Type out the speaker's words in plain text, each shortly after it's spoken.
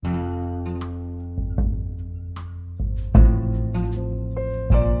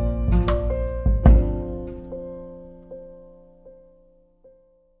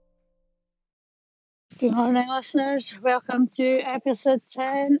Good morning, listeners. Welcome to episode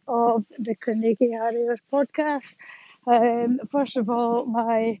 10 of the Carnegie Harriers podcast. First of all,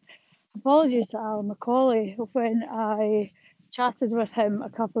 my apologies to Alan Macaulay. When I chatted with him a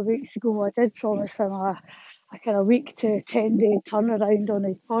couple of weeks ago, I did promise him a kind of week to 10-day turnaround on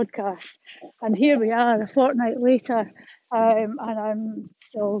his podcast. And here we are, a fortnight later, and I'm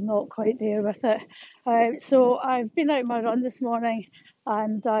still not quite there with it. So I've been out my run this morning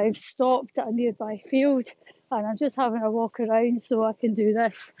and I've stopped at a nearby field and I'm just having a walk around so I can do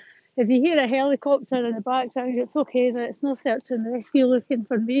this. If you hear a helicopter in the background, it's okay that it's no search and rescue looking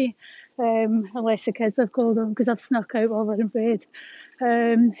for me, unless the kids have called them because I've snuck out while they're in bed.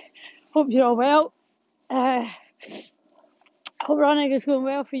 Hope you're all well. Hope running is going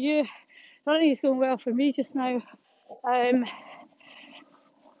well for you. Running is going well for me just now.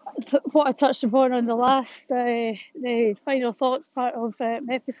 What I touched upon on the last, the final thoughts part of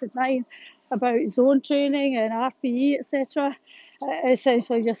episode 9 about zone training and RPE, etc.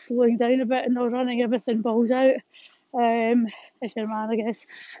 Essentially just slowing down a bit and not running everything balls out. If you're a man, I guess.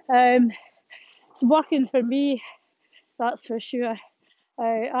 It's working for me, that's for sure.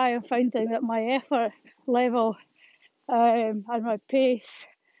 I am finding that my effort level and my pace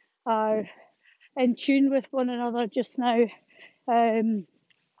are in tune with one another just now.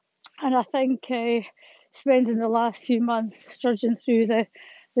 And I think spending the last few months trudging through the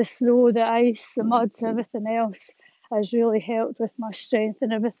snow, the ice, the mud, everything else has really helped with my strength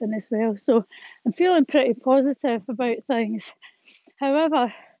and everything as well. So I'm feeling pretty positive about things.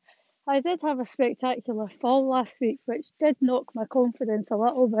 However, I did have a spectacular fall last week, which did knock my confidence a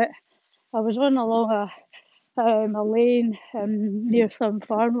little bit. I was running along a lane near some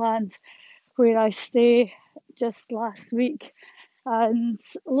farmland where I stay just last week. And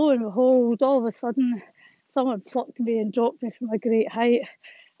lo and behold, all of a sudden, someone plucked me and dropped me from a great height.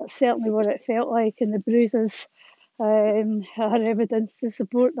 That's certainly what it felt like, and the bruises are evidence to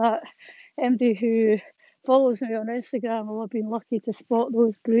support that. Anybody who follows me on Instagram will have been lucky to spot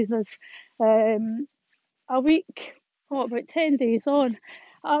those bruises. A week, about 10 days on,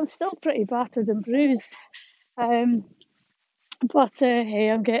 I'm still pretty battered and bruised. But hey,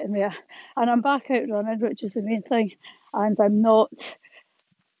 I'm getting there. And I'm back out running, which is the main thing. And I'm not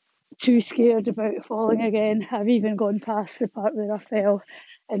too scared about falling again. I've even gone past the part where I fell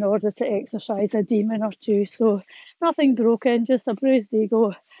in order to exercise a demon or two. So nothing broken, just a bruised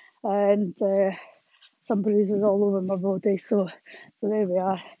ego and some bruises all over my body. So there we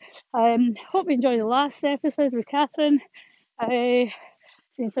are. Hope you enjoyed the last episode with Catherine.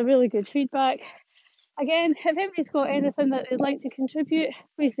 Seen some really good feedback. Again, if anybody's got anything that they'd like to contribute,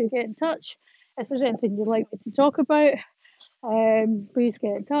 please do get in touch. If there's anything you'd like me to talk about, please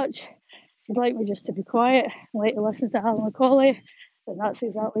get in touch. If you'd like me just to be quiet and let you listen to Alan Macaulay, then that's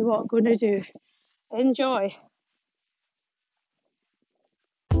exactly what I'm going to do. Enjoy.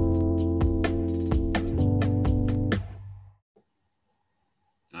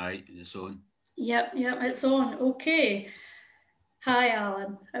 Aye, it's on. Yep, it's on. Okay. Hi,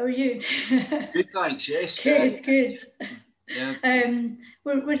 Alan. How are you? Good, thanks. Yes. Good. Yeah.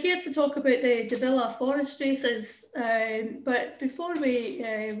 We're here to talk about the Davila Forest races, but before we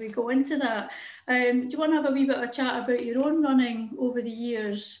go into that, do you want to have a wee bit of a chat about your own running over the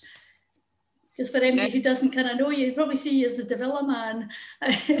years? Just for anybody who doesn't kind of know you, they probably see you as the Davila man.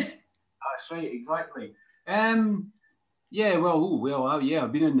 That's right, exactly. I've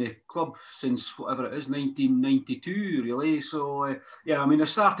been in the club since whatever it is, 1992, really. So, I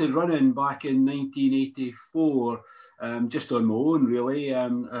started running back in 1984, just on my own, really. I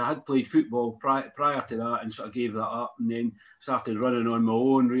had played football prior to that and sort of gave that up and then started running on my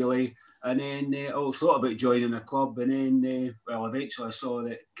own, really. And then I always thought about joining a club. And then, eventually I saw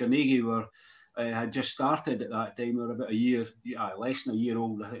that Carnegie had just started at that time. We were about a year, less than a year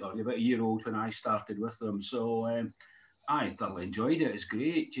old, I think, or about a year old when I started with them. So, I thoroughly enjoyed it. It's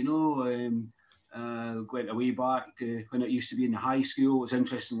great, went way back to when it used to be in the high school. It was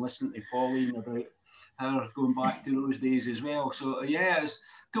interesting listening to Pauline about her going back to those days as well. So, it's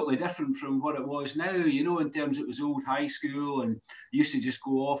totally different from what it was now, in terms it was old high school and you used to just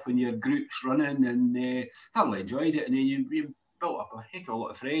go off in your groups running and thoroughly enjoyed it. And then you built up a heck of a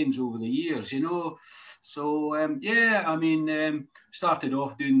lot of friends over the years, So, started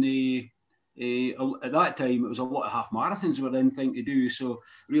off doing at that time, it was a lot of half marathons were in thing to do, so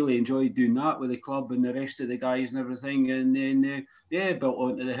really enjoyed doing that with the club and the rest of the guys and everything. And then, built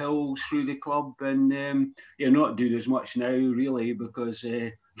onto the hills through the club, and not doing as much now really because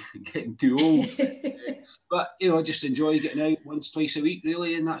getting too old. But just enjoy getting out once, twice a week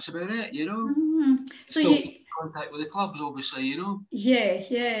really, and that's about it. Mm-hmm. So contact with the clubs, obviously, you know. Yeah,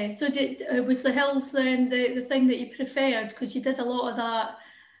 yeah. So was the hills then the thing that you preferred? Because you did a lot of that.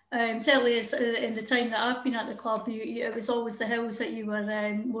 Certainly, in the time that I've been at the club, it was always the hills that you were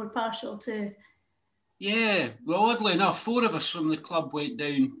more partial to. Yeah, well, oddly enough, 4 of us from the club went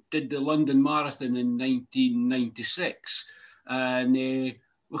down, did the London Marathon in 1996, and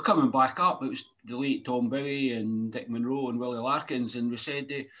we're coming back up. It was the late Tom Bowie and Dick Monroe and Willie Larkins, and we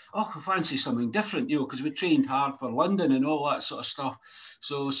said, oh, we fancy something different, you know, because we trained hard for London and all that sort of stuff.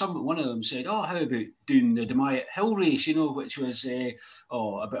 So one of them said, oh, how about doing the Demyat Hill Race, you know, which was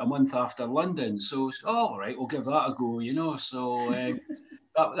about a month after London. So, oh, all right, we'll give that a go, you know. So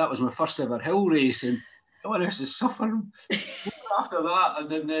that was my first ever hill race, and honestly, suffering after that,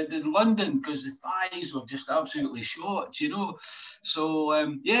 and then in London, because the thighs were just absolutely shot, you know. So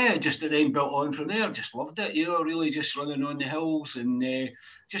yeah, just then built on from there. Just loved it, you know. Really, just running on the hills, and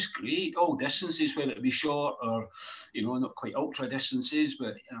just great. All distances, whether it be short or, you know, not quite ultra distances,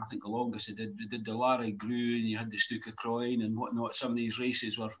 but you know, I think the longest we did the Larry Grew, and you had the Stuka Croyne and whatnot. Some of these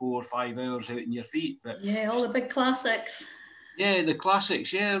races were 4 or 5 hours out in your feet, but yeah, all the big classics. Yeah, the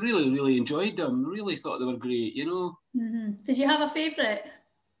classics. Yeah, really enjoyed them. Really thought they were great, you know. Mm-hmm. Did you have a favourite?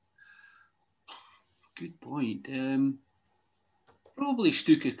 Good point. Probably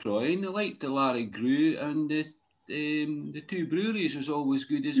Stuka Croyne. I liked the Larry Grew, and the 2 breweries was always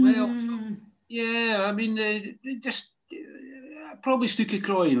good as well. So, yeah, I mean, they just probably Stuka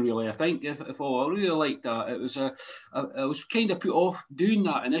Croyne, really. I think if all, I really liked that. It was I was kind of put off doing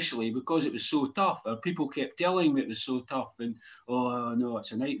that initially because it was so tough. People kept telling me it was so tough, and oh no,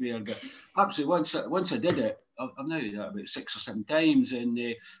 it's a nightmare. But absolutely, once I did it, I've now done it about 6 or 7 times,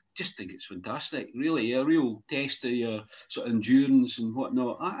 and just think it's fantastic. Really, a real test of your sort of endurance and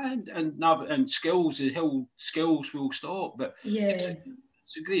whatnot, and skills. The hill skills will stop, but yeah,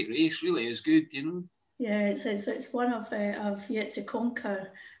 it's a great race. Really, it's good, you know. Yeah, it's one I've yet to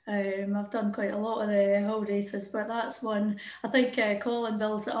conquer. I've done quite a lot of the hill races, but that's one I think Colin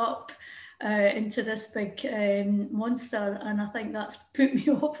builds it up into this big monster, and I think that's put me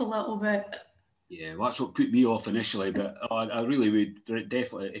off a little bit. Yeah, well, that's what put me off initially, but I really would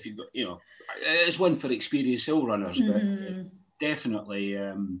definitely, if you've got, you know, it's one for experienced hill runners, but definitely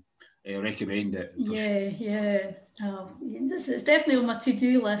recommend it. Yeah. Oh, it's definitely on my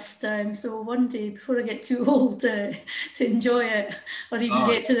to-do list. So one day, before I get too old to enjoy it, or even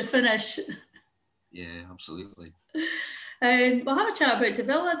get to the finish. Yeah, absolutely. We'll have a chat about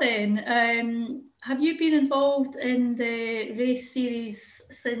Davila then. Have you been involved in the race series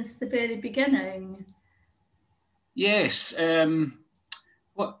since the very beginning? Yes.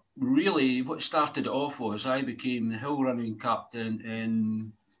 What started it off was I became the hill running captain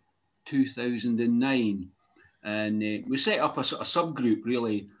in 2009, and we set up a sort of subgroup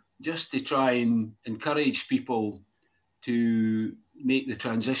really just to try and encourage people to make the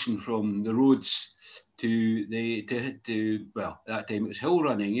transition from the roads to well, at that time it was hill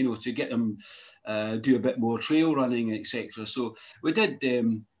running, you know, to get them do a bit more trail running, etc. So we did.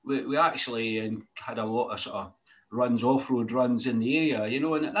 We actually had a lot of sort of runs, off-road runs in the area, you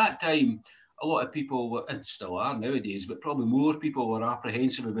know, and at that time a lot of people were, and still are nowadays, but probably more people were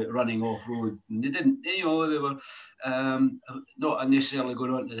apprehensive about running off-road, and they didn't, you know, they were not necessarily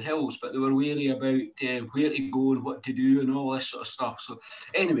going onto the hills, but they were wary about where to go and what to do and all this sort of stuff. So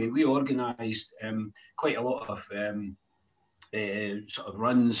anyway, we organised quite a lot of sort of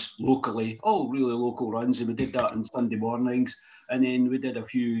runs locally, all really local runs, and we did that on Sunday mornings, and then we did a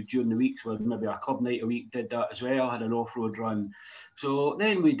few during the weeks where maybe a club night a week did that as well, had an off-road run. So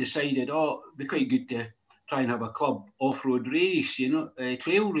then we decided, oh, it'd be quite good to try and have a club off-road race, you know, a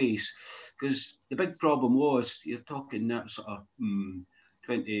trail race, because the big problem was, you're talking that sort of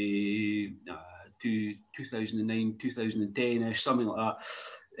 2009, 2010-ish, something like that.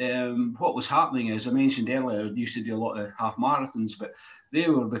 What was happening is, I mentioned earlier, I used to do a lot of half marathons, but they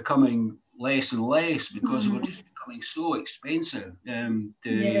were becoming less and less because they were just becoming so expensive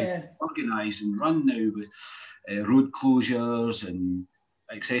to organise and run now, with road closures and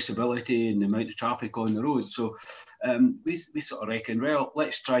accessibility and the amount of traffic on the road. So we sort of reckoned, well,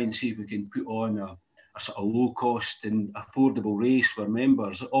 let's try and see if we can put on a sort of low cost and affordable race for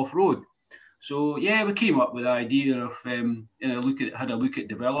members off-road. So yeah, we came up with the idea of had a look at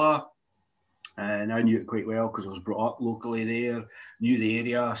Davila, and I knew it quite well because I was brought up locally there, knew the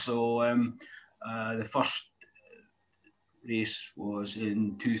area. So the first race was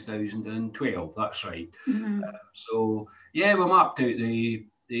in 2012. That's right. So yeah, we mapped out it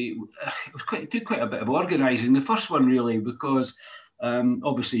took quite a bit of organising. The first one really, because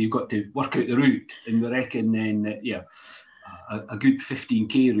obviously you've got to work out the route, and we reckon then a good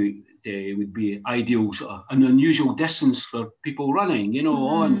 15k route would be ideal, sort of an unusual distance for people running, you know,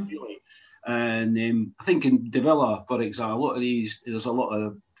 on really. And I think in Davila, for example, a lot of these, there's a lot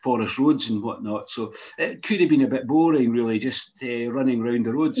of forest roads and whatnot, so it could have been a bit boring, really, just running around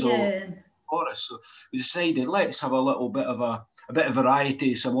the roads all forest. So we decided, let's have a little bit of a bit of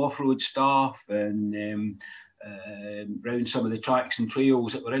variety, some off-road stuff, and around some of the tracks and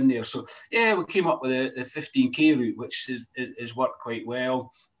trails that were in there. So yeah, we came up with the 15k route, which has worked quite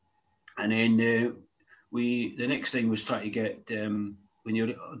well. And then the next thing was trying to get, when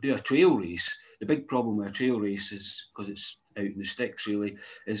you do a trail race, the big problem with a trail race is, because it's out in the sticks really,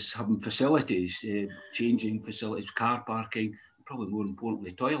 is having facilities, changing facilities, car parking, probably more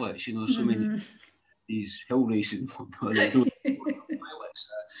importantly toilets. You know, so many these hill races they don't have toilets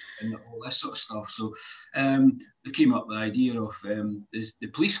and all this sort of stuff. So they came up with the idea of the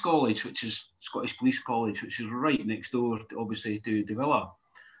police college, which is Scottish Police College, which is right next door, obviously, to Davila.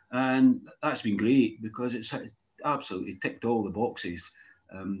 And that's been great because it's absolutely ticked all the boxes.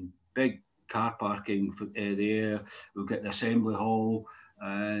 Big car parking there. We've got the assembly hall,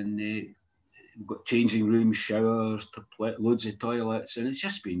 and we've got changing rooms, showers, loads of toilets, and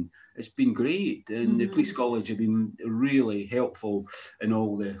it's been great. And the police college have been really helpful in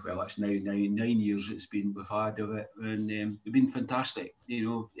all the, well, that's now 9 years we've had of it, and they've been fantastic. You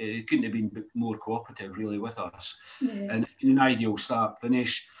know, it couldn't have been more cooperative really with us. And it's been an ideal start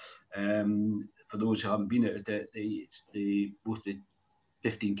finish. For those who haven't been at it, both the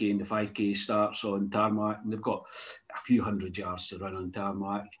 15k and the 5k starts on tarmac, and they've got a few hundred yards to run on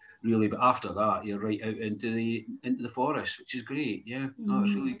tarmac really, but after that you're right out into the forest, which is great. No,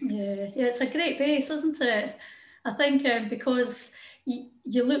 it's really good. Yeah, it's a great base, isn't it? I think because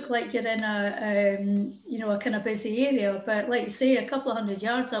you look like you're in a kind of busy area, but like you say, a couple of 100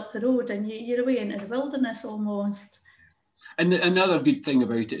 yards up the road and you're away into the wilderness almost. And another good thing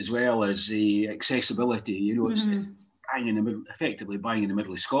about it as well is the accessibility. You know, it's bang in the middle, effectively bang in the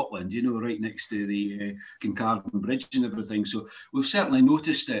middle of Scotland, you know, right next to the Kincardine Bridge and everything. So we've certainly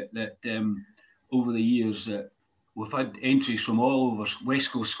noticed it that over the years that we've had entries from all over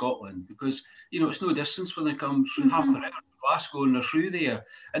West Coast Scotland, because, you know, it's no distance when they come through half an hour to Glasgow and they're through there.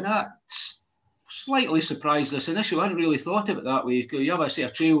 And that's slightly surprised us initially. I hadn't really thought of it that way. You have, say, a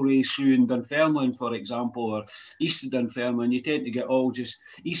trail race through in Dunfermline, for example, or east of Dunfermline, you tend to get all just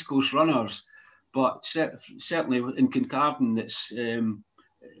East Coast runners. But certainly in Kincardine, it's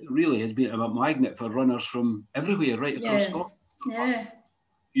really has been a magnet for runners from everywhere, right across Scotland. Yeah. A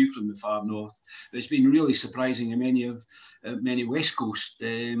few from the far north. But it's been really surprising in many West Coast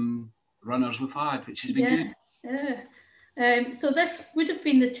runners we've had, which has been good. Yeah. So this would have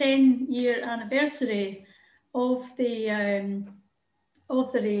been the 10-year anniversary of the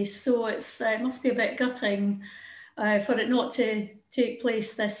race. So it must be a bit gutting for it not to take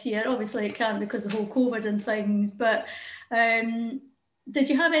place this year. Obviously it can't because of the whole COVID and things, but did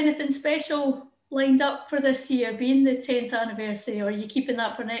you have anything special lined up for this year, being the 10th anniversary, or are you keeping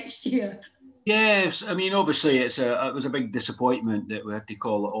that for next year? Yes, I mean, obviously it was a big disappointment that we had to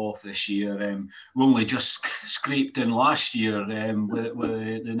call it off this year. We only just scraped in last year with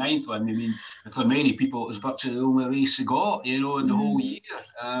the 9th one. I mean, for many people it was virtually the only race they got, you know, in the whole year.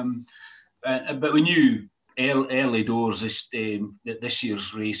 But we knew early doors that this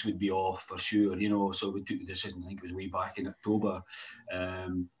year's race would be off for sure, you know, so we took the decision, I think it was way back in October,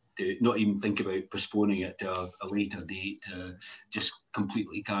 to not even think about postponing it to a later date, just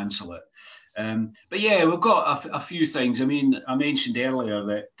completely cancel it. But yeah, we've got a few things. I mean, I mentioned earlier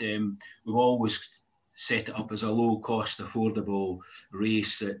that we've always set it up as a low-cost, affordable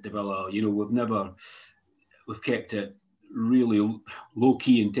race at Davila. You know, we've kept it really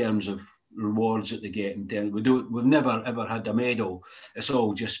low-key in terms of rewards that they get. We've never ever had a medal. It's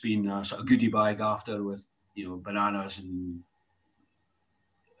all just been a sort of goodie bag after, with, you know, bananas and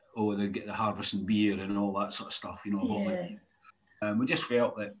they get the harvesting beer and all that sort of stuff, you know. We just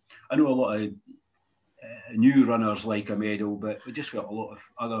felt that, I know a lot of new runners like a medal, but we just felt a lot of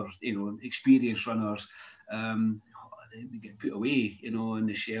other, you know, experienced runners, they get put away, you know, on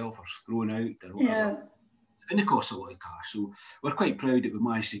the shelf or thrown out or whatever. And it costs a lot of cash. So we're quite proud that we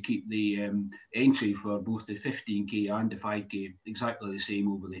managed to keep the entry for both the 15k and the 5k exactly the same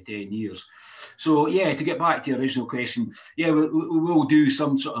over the 10 years. So yeah, to get back to your original question, yeah, we will do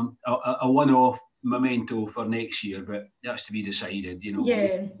some sort of a one-off memento for next year, but that's to be decided, you know.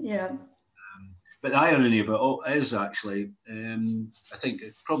 Yeah. But the irony of it all is actually, I think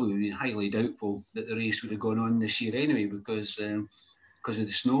it probably would be highly doubtful that the race would have gone on this year anyway, because of the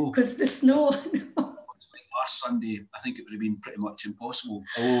snow. Because of the snow. Last Sunday, I think it would have been pretty much impossible.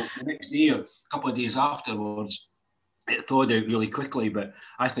 Although the next day, or a couple of days afterwards, it thawed out really quickly. But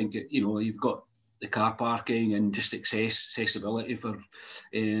I think, you know, you've got the car parking and just accessibility for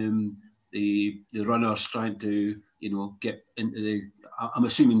the runners trying to, you know, get into the. I'm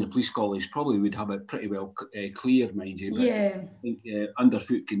assuming the police college probably would have it pretty well cleared, mind you. But Yeah. I think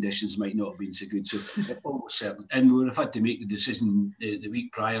underfoot conditions might not have been so good. So almost certain. And we'd have had to make the decision the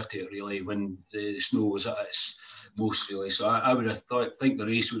week prior to it, really, when the snow was at its most, really. So I would have think the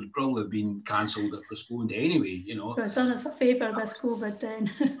race would have probably been cancelled or postponed anyway, you know. So it's done us a favour, this COVID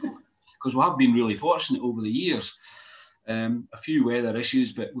then. Because we have been really fortunate over the years. A few weather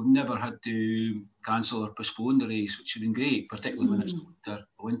issues, but we've never had to cancel or postpone the race, which has been great, particularly when it's a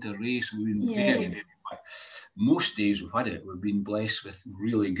winter race. We've been very, very quick. Most days we've had it, we've been blessed with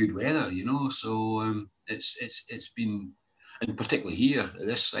really good weather, you know. So it's been, and particularly here at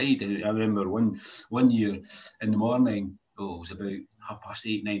this side. I remember one year in the morning, it was about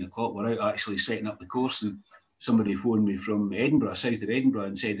 8:30, 9 o'clock. We're out actually setting up the course, and somebody phoned me from Edinburgh, south of Edinburgh,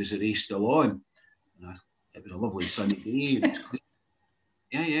 and said, "Is the race still on?" And it was a lovely sunny day. It was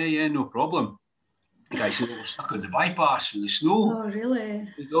clear. Yeah, no problem. The guy said, "We're stuck on the bypass with the snow." Oh, really?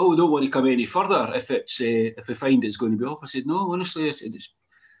 Said, "Oh, we don't want to come any further if we find it's going to be off." I said, "No, honestly," I said, I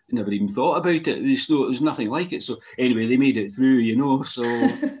never even thought about it. The snow, it was nothing like it. So anyway, they made it through, you know. So,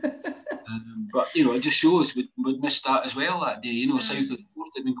 but you know, it just shows we missed that as well that day. You know, south of the port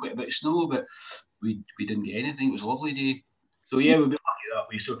there'd been quite a bit of snow, but we didn't get anything. It was a lovely day. So yeah, we'll be lucky that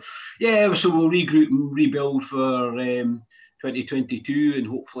way. So yeah, so we'll regroup and rebuild for 2022, and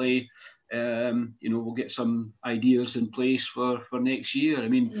hopefully, you know, we'll get some ideas in place for next year. I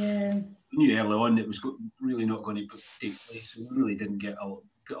mean, we knew early on it was really not going to take place. So we really didn't get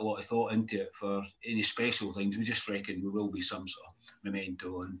a lot of thought into it for any special things. We just reckon there will be some sort of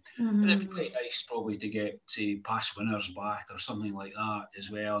memento, and it'd be quite nice probably to get, say, past winners back or something like that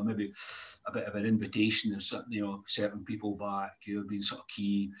as well. Maybe a bit of an invitation of certain, you know, certain people back who have been sort of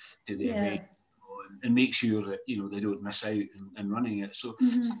key to the event, and make sure that, you know, they don't miss out in running it. So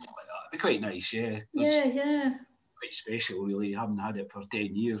something like that. It'd be quite nice, yeah. Yeah. Quite special, really. I haven't had it for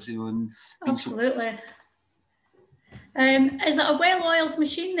 10 years, you know. And absolutely. Is it a well-oiled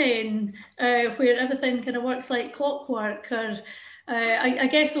machine then, where everything kind of works like clockwork? Or I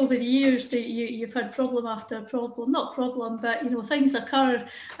guess over the years that you've had problem after problem, not problem, but, you know, things occur,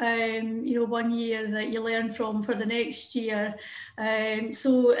 you know, one year that you learn from for the next year.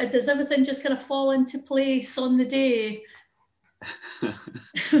 So does everything just kind of fall into place on the day?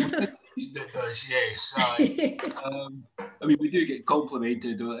 It does, yes. I mean, we do get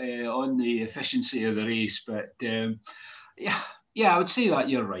complimented on the efficiency of the race, but yeah, I would say that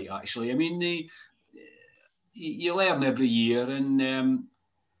you're right, actually. I mean, you learn every year, and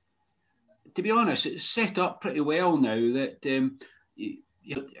to be honest, it's set up pretty well now that you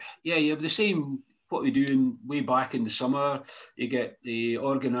have the same. What we do way back in the summer, you get the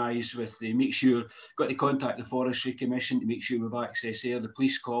organised with the make sure, got to contact the Forestry Commission to make sure we've access there, the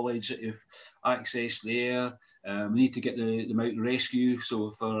police college that you've access there. We need to get the mountain rescue,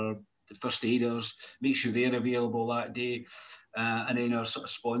 so for the first aiders, make sure they're available that day. And then our sort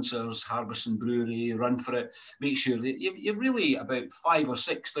of sponsors, Harbison Brewery, Run For It, make sure that you've really about 5 or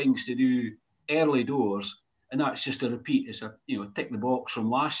 6 things to do early doors. And that's just a repeat. It's a, you know, tick the box from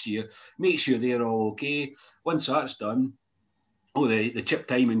last year. Make sure they're all okay. Once that's done, the chip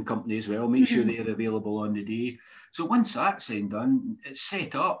timing company as well, make sure they're available on the day. So once that's then done, it's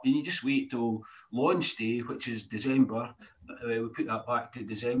set up, and you just wait till launch day, which is December. We put that back to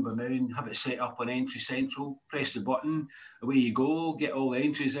December now and have it set up on Entry Central. Press the button, away you go, get all the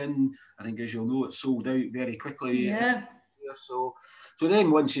entries in. I think, as you'll know, it's sold out very quickly. Yeah. So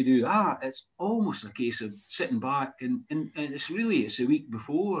then once you do that, it's almost a case of sitting back, and it's a week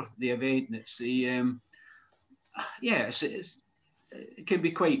before the event, and it's the it can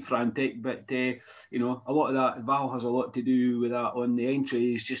be quite frantic, but you know, a lot of that, Val has a lot to do with that on the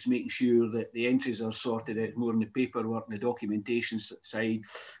entries, just making sure that the entries are sorted out more on the paperwork and the documentation side,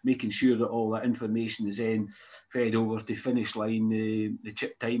 making sure that all that information is then fed over to Finish Line, the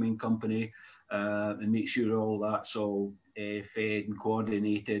chip timing company, and make sure all that's all fed and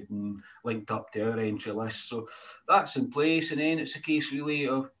coordinated and linked up to our entry list. So that's in place, and then it's a case really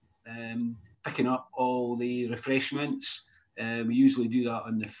of picking up all the refreshments. We usually do that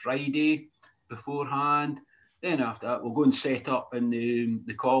on the Friday beforehand. Then after that, we'll go and set up in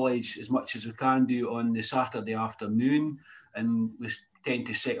the college as much as we can do on the Saturday afternoon, and we tend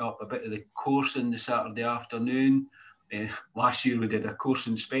to set up a bit of the course in the Saturday afternoon. Last year we did a course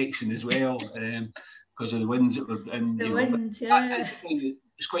inspection as well because of the winds that were in.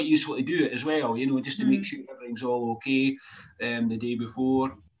 It's quite useful to do it as well, you know, just to make sure everything's all okay the day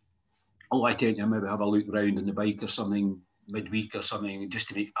before. I tend to maybe have a look round on the bike or something midweek or something, just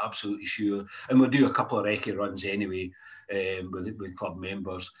to make absolutely sure. And we'll do a couple of recce runs anyway with club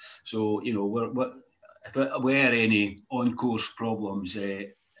members. So, you know, if there were any on-course problems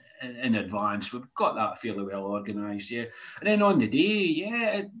in advance, we've got that fairly well organised, yeah. And then on the day,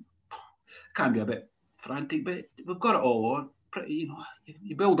 yeah, it can be a bit frantic, but we've got it all on. Pretty, you know,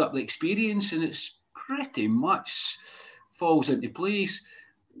 you build up the experience, and it's pretty much falls into place.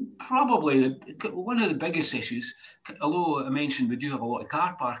 Probably one of the biggest issues, although I mentioned we do have a lot of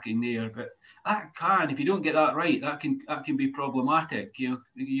car parking there, but that can, if you don't get that right, that can be problematic. You know,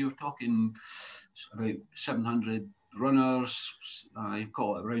 you're talking about 700 runners. I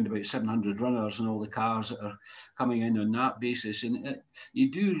call it around about 700 runners, and all the cars that are coming in on that basis, and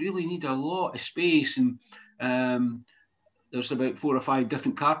you do really need a lot of space. And there's about 4 or 5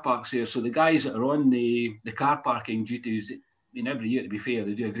 different car parks there, so the guys that are on the car parking duties, I mean, every year, to be fair,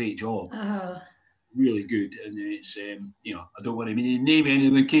 they do a great job. Really good. And it's, you know, I don't want to name any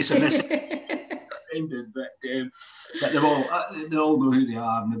of them in case I miss it, but they all know who they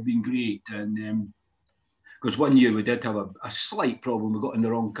are, and they've been great. And because one year we did have a slight problem. We got in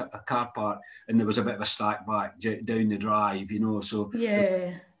the wrong car park, and there was a bit of a stack back down the drive, you know, so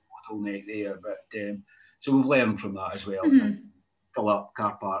yeah, bottleneck there. But so we've learned from that as well. Mm-hmm. Fill up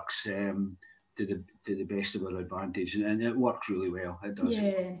car parks to the best of our advantage, and it works really well. It does.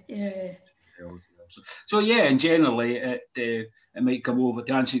 Yeah. So yeah, and generally it might come over,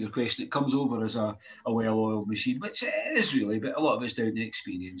 to answer your question, it comes over as a well-oiled machine, which it is really, but a lot of it's down to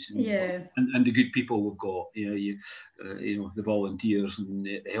experience and the good people we've got. You know, the volunteers and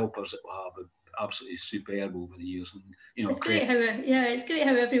the helpers that we have are absolutely superb over the years. And you know, it's great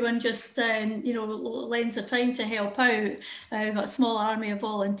how everyone just you know, lends their time to help out. We've got a small army of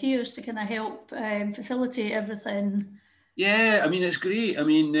volunteers to kind of help facilitate everything. Yeah, I mean, it's great. I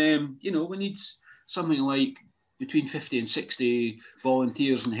mean, you know, we need something like between 50 and 60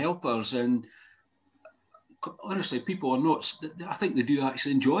 volunteers and helpers, and honestly, people are not, I think they do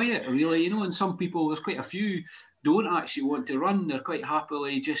actually enjoy it, really, you know, and some people, there's quite a few, don't actually want to run. They're quite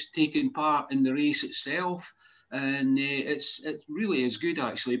happily just taking part in the race itself, and it really is good,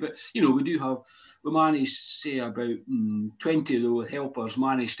 actually. But, you know, we manage, say, about 20 of the helpers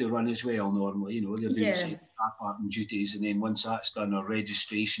manage to run as well normally, you know, they're doing the same car parking duties, and then once that's done, our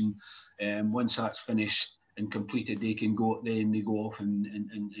registration, once that's finished and completed, they go off and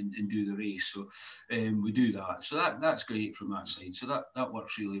do the race. So we do that. So that's great from that side. So that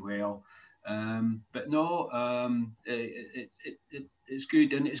works really well. But no, it's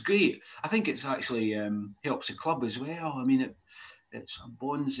good, and it's great. I think it's actually helps the club as well. I mean, it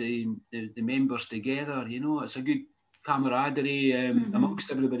bonds the members together. You know, it's a good camaraderie amongst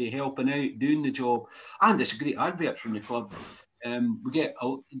everybody helping out, doing the job, and it's a great advert from the club. We get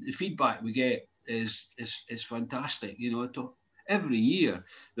the feedback we get is fantastic. You know, every year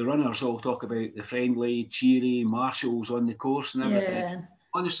the runners all talk about the friendly, cheery marshals on the course and everything. Yeah.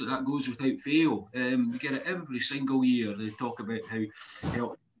 Honestly, that goes without fail. We get it every single year. They talk about how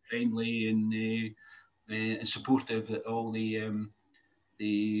helpful, friendly, and supportive that all the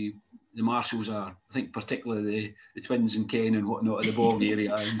marshals are. I think particularly the twins and Ken and whatnot at the Bog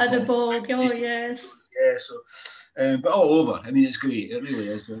area. At the Bog, oh yes. Yeah, so, but all over. I mean, it's great. It really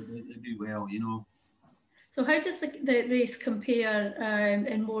is. They do well, you know. So how does the race compare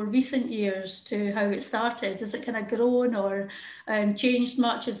in more recent years to how it started? Has it kind of grown or changed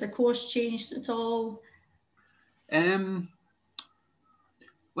much? Has the course changed at all?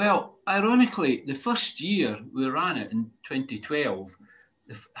 Well, ironically, the first year we ran it in 2012,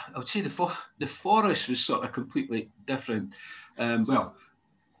 I would say the forest was sort of completely different. Well,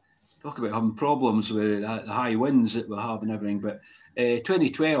 talk about having problems with the high winds that we have and everything, but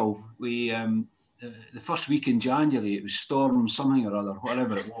 2012, we the first week in January, it was storm something or other,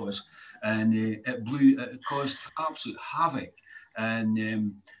 whatever it was, and it caused absolute havoc,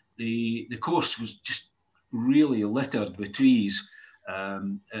 and the course was just really littered with trees.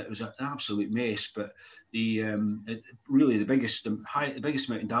 It was an absolute mess, but really the biggest amount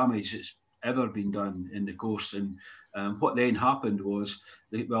of damage that's ever been done in the course. And what then happened was,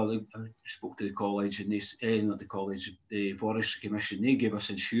 I spoke to the college, and the Forestry Commission. They gave us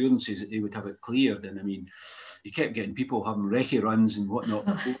assurances that they would have it cleared. And I mean, you kept getting people having recce runs and whatnot.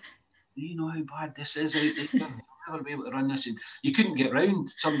 Do you know how bad this is out there? You'll never be able to run this. And you couldn't get round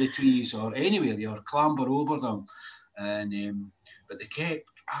some of the trees or anywhere. You were clamber over them. And but they kept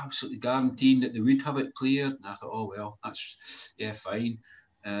absolutely guaranteeing that they would have it cleared. And I thought, oh well, that's fine.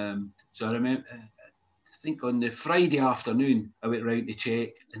 So I remember, I think on the Friday afternoon, I went round to check,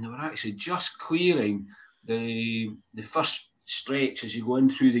 and they were actually just clearing the first stretch as you go in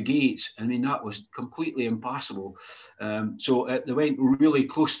through the gates. I mean, that was completely impassable. So they went really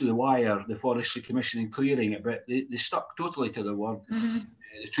close to the wire, the Forestry Commission, in clearing it, but they stuck totally to their word. Mm-hmm.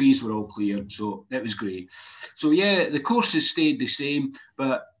 The trees were all cleared, so it was great. So yeah, the course has stayed the same,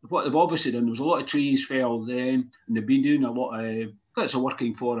 but what they've obviously done, there was a lot of trees felled then, and they've been doing a lot of, it's a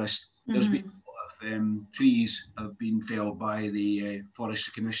working forest, there's been a lot of trees have been felled by the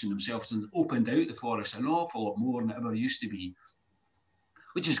Forestry Commission themselves and opened out the forest an awful lot more than it ever used to be,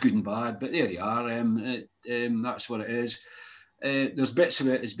 which is good and bad, but there you are, that's what it is. There's bits of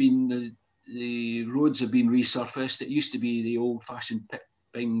it has been, the roads have been resurfaced. It used to be the old-fashioned pit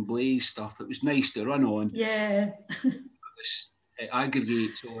bing blaze stuff. It was nice to run on. Yeah. It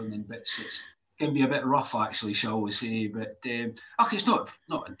aggregates on in bits. It can be a bit rough, actually, shall we say, but it's not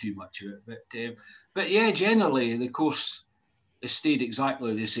in too much of it. But yeah, generally the course has stayed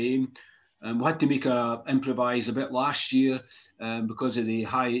exactly the same. We had to improvise a bit last year because of the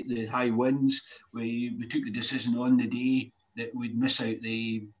high winds. We took the decision on the day that we'd miss out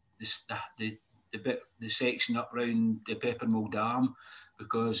the section up around the Peppermill Dam,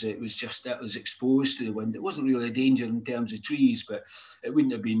 because it was exposed to the wind. It wasn't really a danger in terms of trees, but it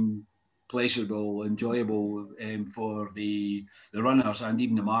wouldn't have been pleasurable, enjoyable for the runners and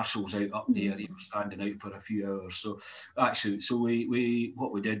even the marshals out up there, standing out for a few hours. So actually,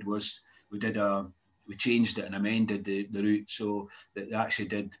 what we did was we changed it and amended the route, so that they actually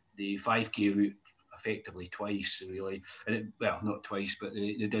did the 5K route effectively twice, really. And not twice, but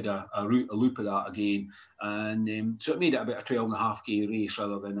they did a loop of that again, and so it made it about a 12.5K race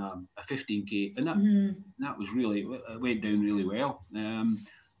rather than a 15K, and that was really, it went down really well.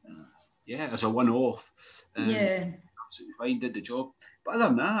 As a one-off, absolutely fine, did the job. But other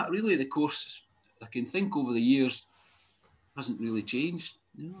than that, really, the course, I can think over the years, hasn't really changed.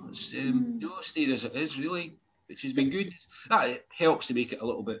 It's stayed as it is, really, which has been good. That helps to make it a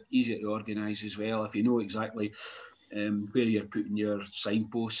little bit easier to organise as well, if you know exactly where you're putting your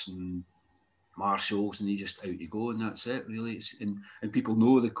signposts and marshals, and you just out you go, and that's it, really. And people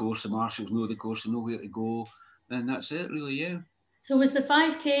know the course, the marshals know the course, they know where to go, and that's it, really, yeah. So was the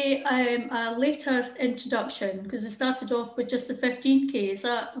 5K a later introduction? Because we started off with just the 15K, is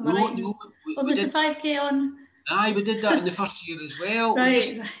that, am I right? No, or was the 5K on? Aye, we did that in the first year as well.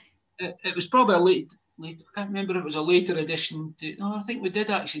 Right. It was probably a late, I can't remember if it was a later edition. I think we did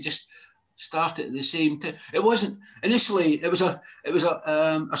actually just start it at the same time. It wasn't initially. It was a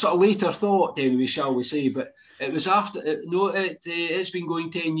sort of later thought, anyway, shall we say? But it was after. It's been going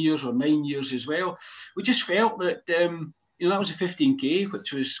 10 years or 9 years as well. We just felt that that was a 15K,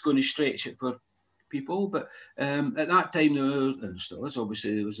 which was going to stretch it for people. But at that time, and still is,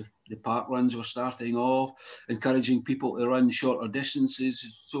 obviously, there was the park runs were starting off, encouraging people to run shorter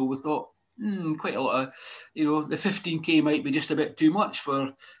distances. So we thought, quite a lot of, the 15K might be just a bit too much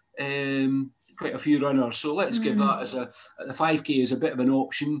for quite a few runners. So let's give that as the 5K as a bit of an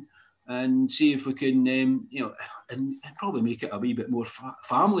option, and see if we can, and probably make it a wee bit more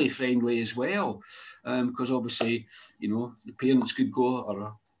family friendly as well, because obviously, the parents could go,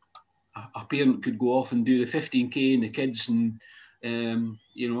 or a parent could go off and do the 15K, and the kids and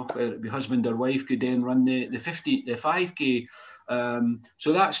whether it be husband or wife could then run the 5K.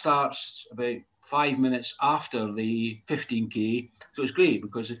 So that starts about 5 minutes after the 15K. So it's great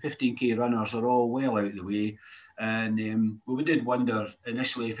because the 15K runners are all well out of the way. And we did wonder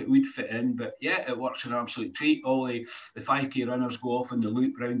initially if it would fit in, but yeah, it works an absolute treat. All the 5K runners go off in the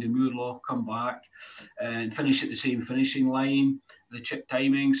loop round the Moorlough, come back and finish at the same finishing line, the chip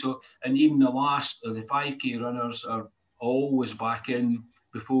timing. So, and even the last of the 5K runners are always back in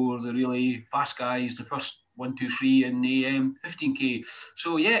before the really fast guys, the first 1, 2, 3 in the 15K.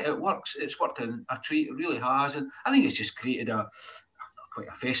 So yeah, it works. It's worked a treat. It really has, and I think it's just created quite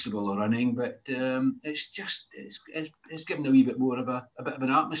a festival of running, but it's given a wee bit more of a bit of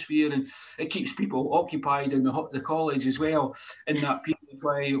an atmosphere, and it keeps people occupied in the college as well in that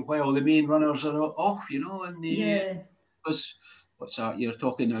period while the main runners are off, and because what's that? You're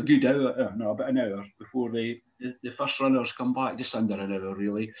talking a good hour, about an hour before the first runners come back, just under an hour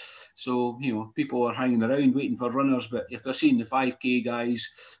really. So people are hanging around waiting for runners, but if they're seeing the 5K guys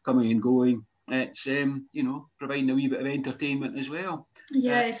coming and going, it's providing a wee bit of entertainment as well.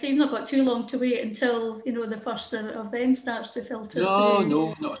 Yeah, so you've not got too long to wait until the first of them starts to filter through.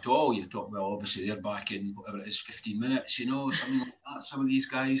 No, not at all. You talk, well, obviously they're back in whatever it is, 15 minutes, something like that. Some of these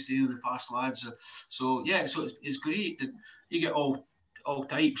guys, the fast lads. So yeah, so it's great. And you get all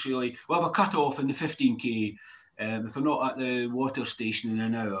types really. We'll have a cut off in the 15K. If they're not at the water station in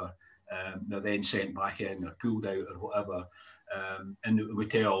an hour, they're then sent back in or pulled out or whatever. And we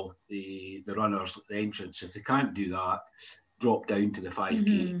tell the runners at the entrance, if they can't do that, drop down to the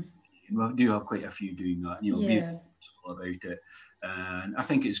 5K. We do have quite a few doing that, you know, being sensible about it. And I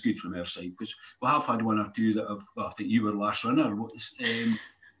think it's good from our side, because we have had one or two that have, well, I think you were last runner,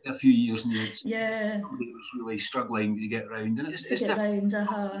 a few years, and somebody was really struggling to get round. And it's difficult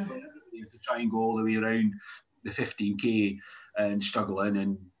to try and go all the way around the 15K and struggle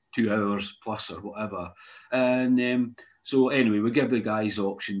in 2 hours plus or whatever. And so anyway, we give the guys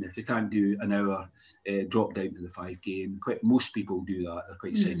option, if they can't do an hour, drop down to the 5K, and most people do that. They're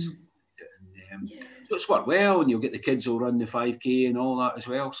quite sensible. So it's worked well, and you'll get the kids will run the 5K and all that as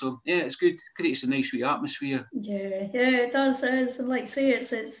well. So yeah, it's good. Creates a nice wee atmosphere. Yeah, it does. And like I say,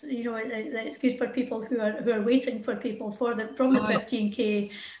 it's you know, it's good for people who are waiting for people from the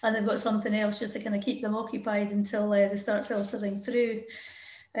 15K, and they've got something else just to kind of keep them occupied until they start filtering through.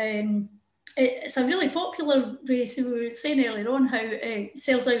 It's a really popular race. We were saying earlier on how it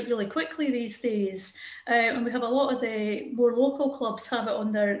sells out really quickly these days, and we have a lot of the more local clubs have it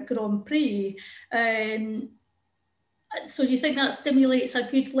on their Grand Prix. So do you think that stimulates a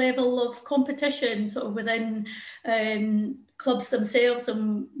good level of competition sort of within clubs themselves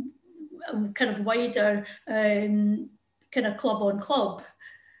and kind of wider kind of club on club?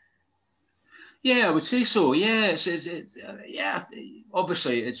 Yeah, I would say so. Yeah, yeah.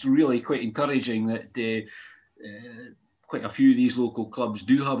 Obviously, it's really quite encouraging that quite a few of these local clubs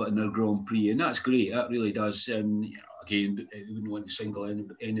do have it in their Grand Prix, and that's great. That really does. And you know, again, I wouldn't want to single any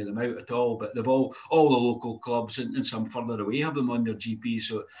of them out at all, but they've all the local clubs and some further away have them on their GP.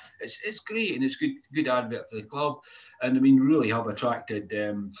 So it's great, and it's good advert for the club. And I mean, really have attracted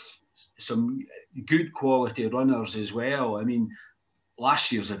some good quality runners as well. I mean,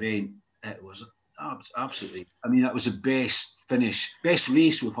 last year's event, it was absolutely, I mean, that was the best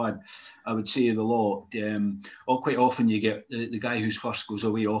race we've had, I would say, of the lot. Quite often you get the guy who's first goes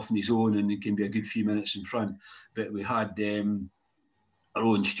away off on his own, and it can be a good few minutes in front. But we had our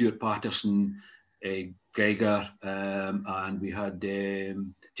own Stuart Patterson, Gregor, and we had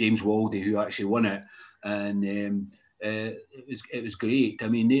James Waldy, who actually won it. And it was great. I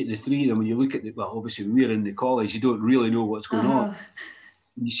mean, the three of them, when you look at obviously when we're in the college, you don't really know what's going on.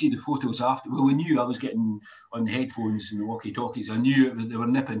 When you see the photos after, we knew, I was getting on the headphones and the walkie-talkies, I knew they were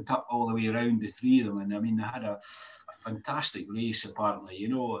nip and tuck all the way around, the three of them. And I mean, they had a fantastic race, apparently, you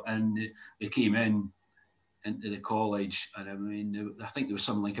know, and they came into the college, and I mean, I think there was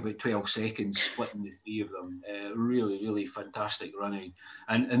something like about 12 seconds splitting the three of them. Really, really fantastic running.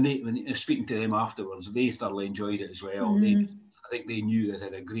 And they, when speaking to them afterwards, they thoroughly enjoyed it as well. I think they knew they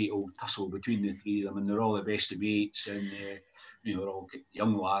had a great old tussle between the three of them, and they're all the best of mates, and you know, they're all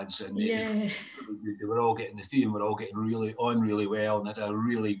young lads, and they were all getting, the three of them were all getting really well, and had a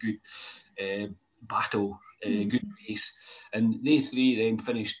really good battle. Good race, and they three then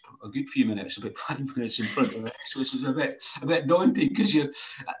finished a good few minutes, about 5 minutes in front of the rest, which is a bit daunting, because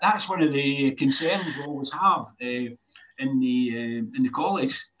that's one of the concerns we always have in the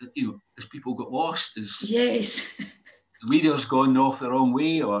college, that, you know, as people got lost, as the leaders gone off the wrong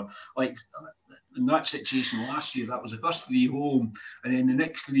way, or like in that situation last year, that was the first three home, and then the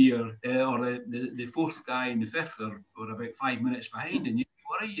next three or the fourth guy and the fifth were about 5 minutes behind, and you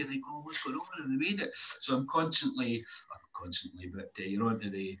think, oh, what's going on? And they made it. So I'm constantly, but you're on to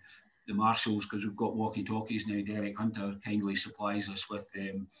the marshals, because we've got walkie-talkies now. Derek Hunter kindly supplies us with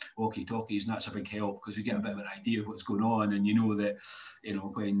walkie-talkies, and that's a big help, because we get a bit of an idea of what's going on, and you know that, you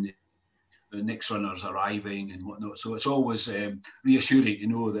know, when the next runner's arriving and whatnot. So it's always reassuring to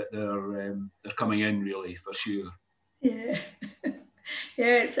know that they're coming in, really, for sure. Yeah.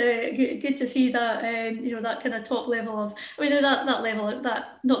 Yeah, it's good to see that, you know, that kind of top level of, I mean, that level,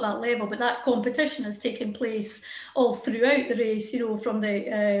 not that level, but that competition has taken place all throughout the race, you know, from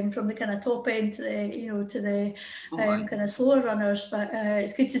the kind of top end to the, you know, to the kind of slower runners. But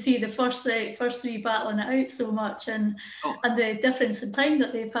it's good to see the first three battling it out so much, and the difference in time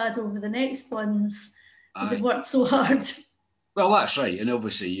that they've had over the next ones, because they've worked so hard. Well, that's right, and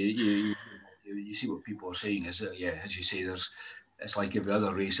obviously you see what people are saying is that, yeah, as you say, it's like every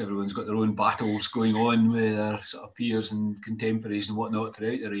other race, everyone's got their own battles going on with their sort of peers and contemporaries and whatnot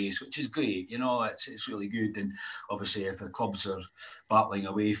throughout the race, which is great. You know, it's really good. And obviously, if the clubs are battling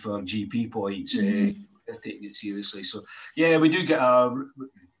away for GP points, they're taking it seriously. So yeah, we do get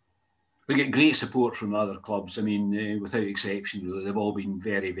great support from other clubs. I mean, without exception, really, they've all been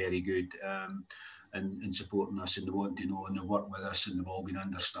very, very good. And supporting us, and they want to know, and they work with us, and they've all been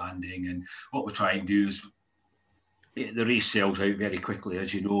understanding. And what we try and do is, the race sells out very quickly,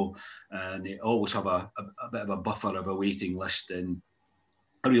 as you know, and they always have a bit of a buffer of a waiting list. And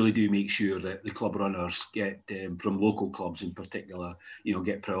I really do make sure that the club runners get, from local clubs in particular, you know,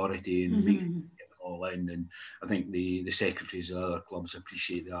 get priority, and make sure they get the all in, and I think the secretaries of other clubs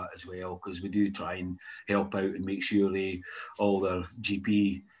appreciate that as well, because we do try and help out and make sure all their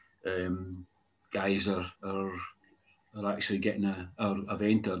GP guys are actually getting have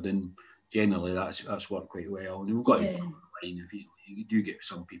entered, and generally that's worked quite well. And we've got to put on the line if you do get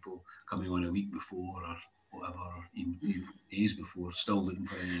some people coming on a week before or whatever, or even 3 or 4 days before, still looking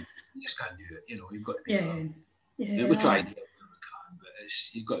for any. You just can't do it. You know, you've got to be fair. Yeah, we try and do it whenever we can,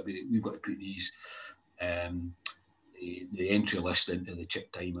 but we've got to put these the entry list into the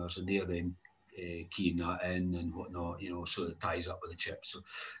chip timers, and they're then keying that in and whatnot, you know, so it ties up with the chip. So,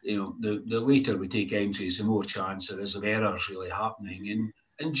 you know, the later we take entries, the more chance there is of errors really happening.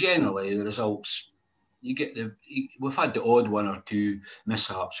 And generally the results, we've had the odd 1 or 2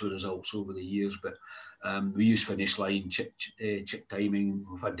 mishaps with results over the years, but we use finish line chip timing.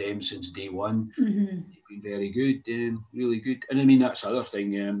 We've had them since day one. They've been very good, really good. And I mean, that's the other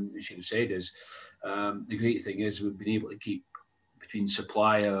thing I should have said is the great thing is we've been able to keep between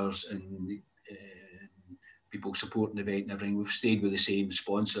suppliers and people supporting the event and everything. We've stayed with the same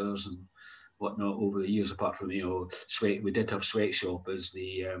sponsors and whatnot over the years, apart from, you know, we did have Sweatshop as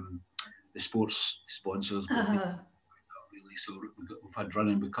the sports sponsors, but really. So we've had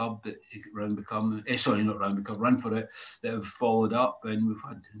Run for It that have followed up, and we've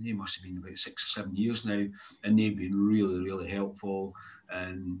had, they must have been about 6 or 7 years now, and they've been really, really helpful.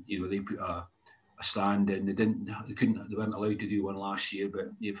 And you know, they put a stand in. They weren't allowed to do one last year, but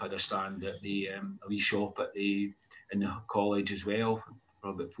they've had a stand at the a wee shop in the college as well for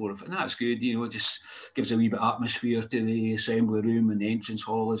about 4 or 5. And that's good, you know, it just gives a wee bit of atmosphere to the assembly room and the entrance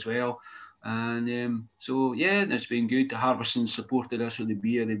hall as well. And so yeah, it's been good. The Harbison supported us with the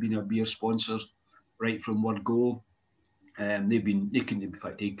beer. They've been our beer sponsors right from word go. They couldn't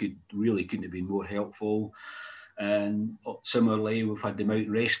have been more helpful. And similarly, we've had the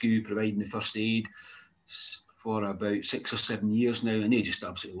Mountain Rescue providing the first aid for about 6 or 7 years now, and they just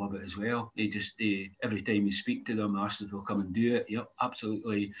absolutely love it as well. Every time you speak to them, ask if they'll come and do it. Yep,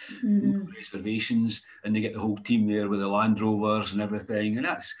 absolutely. No reservations, and they get the whole team there with the Land Rovers and everything, and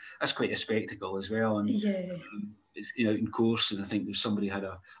that's quite a spectacle as well. And it's, you know, in course, and I think somebody had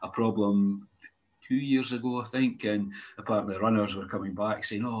a problem 2 years ago, I think, and apparently runners were coming back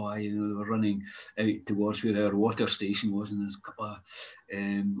saying, they were running out towards where our water station was, and there's a couple of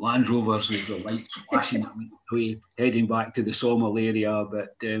Land Rovers with the lights flashing away, heading back to the Sawmill area.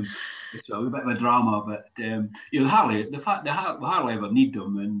 But it's a bit of a drama, but you know, we hardly ever need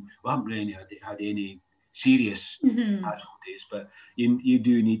them, and we haven't really had any serious casualties, but you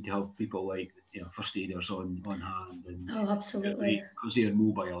do need to have people like, you know, first aiders on hand, and absolutely, because they're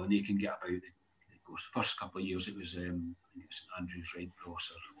mobile and they can get about. The first couple of years it was Andrews Red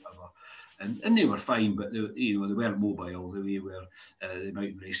Cross or whatever, and they were fine, but they weren't mobile. They were the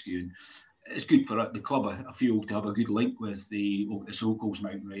Mountain Rescue. And it's good for the club, I feel, to have a good link with the Oakles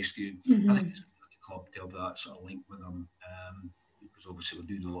Mountain Rescue. I think it's good for the club to have that sort of link with them, because obviously we're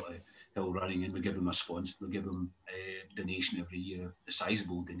doing a lot of hill running, and we give them a sponsor, we give them a donation every year, a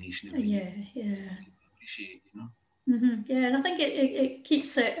sizable donation every year. Yeah. Appreciate, you know. Yeah, and I think it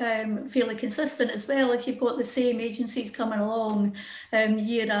keeps it fairly consistent as well. If you've got the same agencies coming along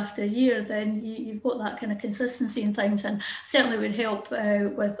year after year, then you've got that kind of consistency in things, and certainly would help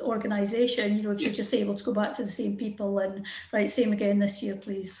with organisation, you know, if you're just able to go back to the same people and, right, same again this year,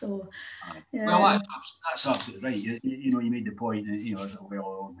 please. So, well, that's absolutely right. You know, you made the point, you know, it's a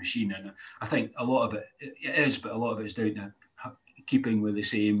well-oiled machine, and I think a lot of it is, but a lot of it is down to keeping with the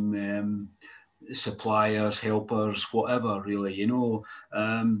same suppliers, helpers, whatever, really, you know.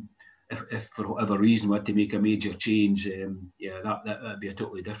 If for whatever reason we had to make a major change, that'd be a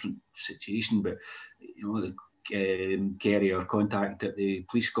totally different situation. But you know, the Kerry, our contact at the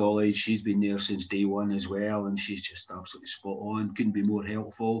police college, she's been there since day one as well, and she's just absolutely spot on. Couldn't be more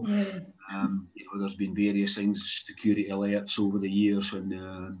helpful. You know, there's been various things, security alerts over the years when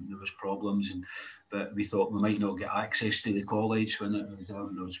there was problems, but we thought we might not get access to the college when there was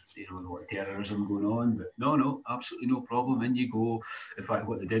you know, a lot of terrorism going on. But no, absolutely no problem. In you go. In fact,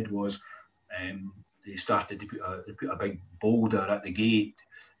 what they did was they started to put a big boulder at the gate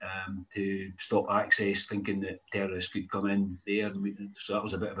to stop access, thinking that terrorists could come in there. So that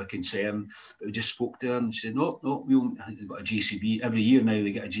was a bit of a concern. But we just spoke to her and she said, no, we've got a JCB. Every year now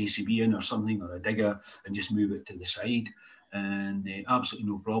they get a JCB in or something, or a digger, and just move it to the side. And absolutely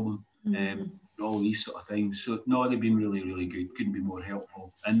no problem. All these sort of things. So no, they've been really, really good. Couldn't be more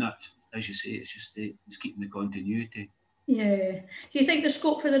helpful. And that's, as you say, it's just it's keeping the continuity. Yeah. Do you think there's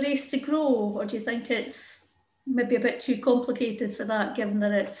scope for the race to grow, or do you think it's maybe a bit too complicated for that, given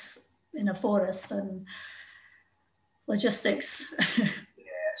that it's in a forest and logistics?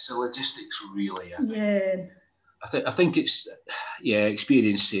 it's the logistics really. I think it's,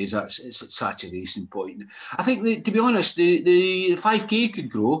 experience says it's at saturation point. I think to be honest, the 5K could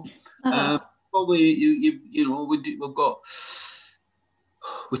grow. Probably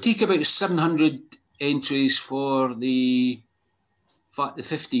we take about 700 entries for the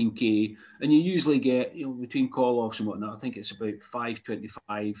 15K, and you usually get, between call-offs and whatnot, I think it's about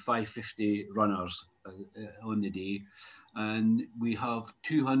 525, 550 runners on the day. And we have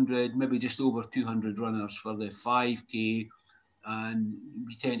 200, maybe just over 200 runners for the 5K, and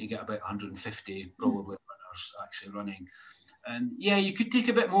we tend to get about 150 probably runners actually running. And you could take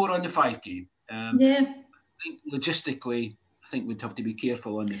a bit more on the 5K. I think logistically, I think we'd have to be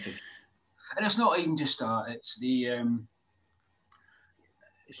careful on the 50. And it's not even just that, it's the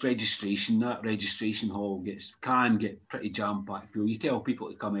it's registration. That registration hall can get pretty jam-packed full. You tell people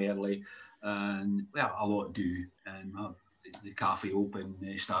to come early, and a lot do, and have the cafe open,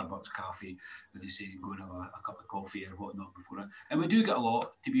 Starbucks cafe, where they say go and have a cup of coffee or whatnot before it. And we do get a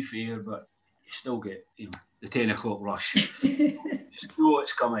lot, to be fair, but you still get the 10 o'clock rush. Just know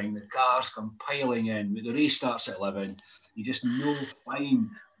it's coming. The cars come piling in. The race starts at 11. You just know, fine,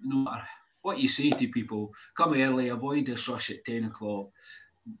 no matter what you say to people, come early, avoid this rush at 10 o'clock.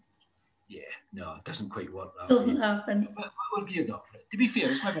 No, it doesn't quite work that way. Doesn't happen. But we're geared up for it. To be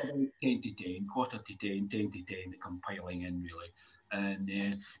fair, it's maybe about 10 to 10, quarter to 10, 10 to 10 that come piling in, really. And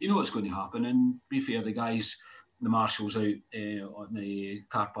you know what's going to happen. And to be fair, the guys, the marshals out on the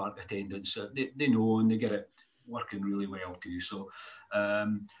car park attendants, they know, and they get it working really well too. So,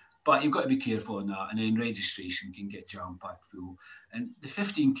 but you've got to be careful on that. And then registration can get jam-packed full. And the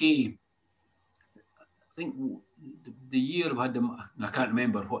 15K, I think the year we had them, and I can't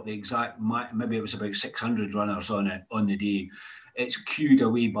remember what the exact, maybe it was about 600 runners on the day. It's queued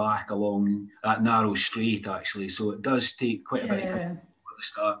away back along that narrow straight, actually. So it does take quite a bit of time for the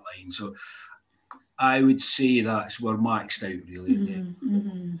start line. So I would say we're maxed out, really,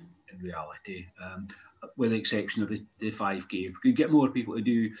 in reality. With the exception of the 5K. If we could get more people to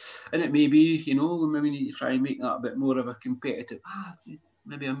do, and it may be, we maybe need to try and make that a bit more of a competitive,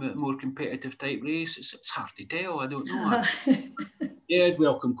 maybe a more competitive type race. It's hard to tell. I don't know. I'd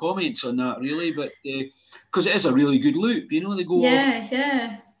welcome comments on that, really, but because it is a really good loop, they go off.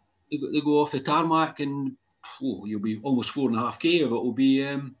 They go off the tarmac, and you'll be almost 4.5K of it will be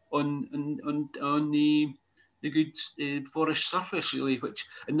on the good forest surface, really.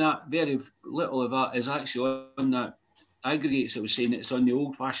 And that very little of that is actually on that aggregates. I was saying it's on the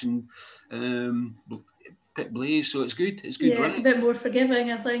old-fashioned pit blaze, so it's good. It's good. It's a bit more forgiving,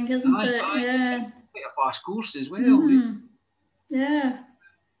 I think, isn't it? Quite a fast course as well. I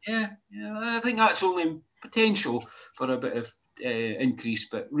think that's only potential for a bit of increase,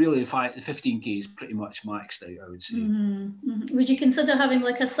 but really the 15K is pretty much maxed out, I would say. Would you consider having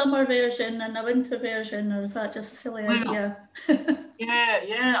like a summer version and a winter version, or is that just a silly idea?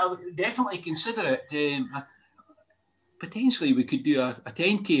 I would definitely consider it. Potentially we could do a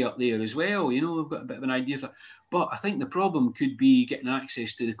 10K up there as well. We've got a bit of an idea of that. But I think the problem could be getting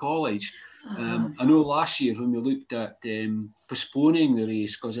access to the college. I know last year when we looked at postponing the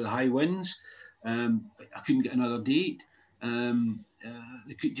race because of the high winds, I couldn't get another date. I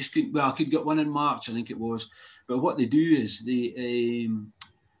could get one in March, I think it was. But what they do is the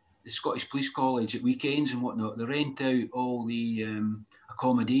Scottish Police College at weekends and whatnot, they rent out all the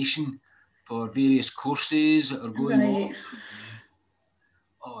accommodation for various courses that are going on.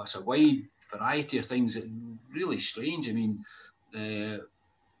 It's a wide variety of things that are really strange. I mean,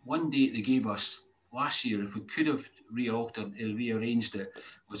 one date they gave us last year, if we could have rearranged it,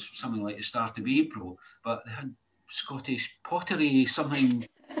 was something like the start of April, but they had Scottish pottery somehow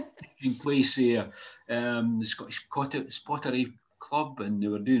taking place there, the Scottish Pottery Club, and they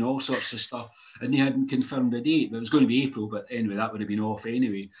were doing all sorts of stuff, and they hadn't confirmed the date. But it was going to be April, but anyway, that would have been off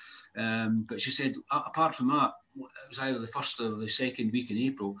anyway. But she said, apart from that, it was either the first or the second week in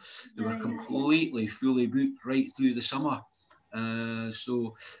April, they were completely fully booked right through the summer.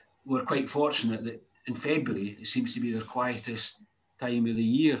 So we're quite fortunate that in February it seems to be their quietest time of the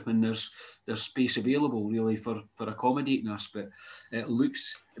year when there's space available really for accommodating us. But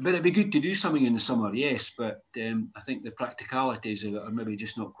it'd be good to do something in the summer, yes, but I think the practicalities of it are maybe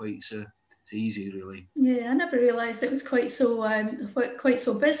just not quite so easy, really. I never realised it was quite so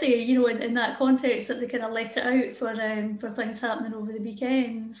busy, in that context, that they kind of let it out for things happening over the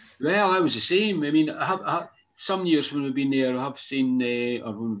weekends. Well, I was the same. I mean, I some years when we've been there, I have seen,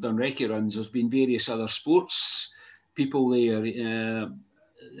 or when we've done recce runs, there's been various other sports people there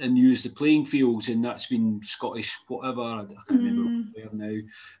and use the playing fields, and that's been Scottish whatever, I can't remember what everywhere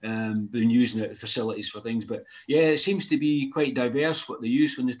now. Been using it facilities for things, but yeah, it seems to be quite diverse what they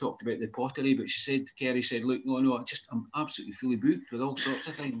use when they talked about the pottery. But Kerry said, look, no, I'm absolutely fully booked with all sorts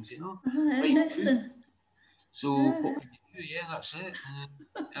of things, you know. Interesting. Right. So what can you do? Yeah, that's it.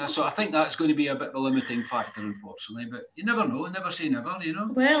 So I think that's going to be a bit of a limiting factor, unfortunately. But you never know. Never say never, you know.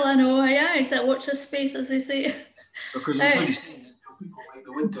 Well, I know. Yeah, exactly. Watch this space, as they say. Because as you say, people like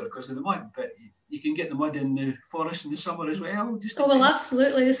the winter because of the mud, but you can get the mud in the forest in the summer as well. Well,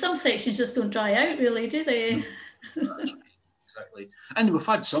 absolutely. Some sections just don't dry out, really, do they? No, that's right. Exactly. And we've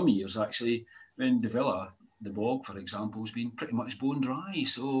had some years actually when the Villa, the bog, for example, has been pretty much bone dry.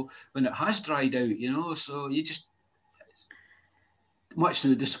 So when it has dried out, you know, so you just, much to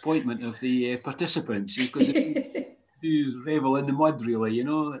the disappointment of the participants, because they do revel in the mud, really, you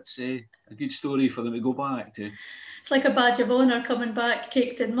know. It's a good story for them to go back to. It's like a badge of honour coming back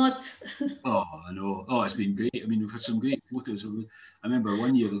caked in mud. Oh, I know. Oh, it's been great. I mean, we've had some great photos. I remember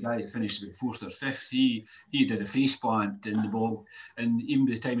one year the guy that finished about 4th or 5th, he did a face plant in the bog, and even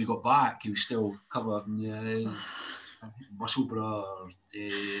by the time he got back, he was still covered in Musselburgh.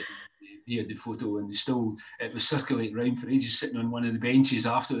 He had the photo, and it was circulating around for ages, sitting on one of the benches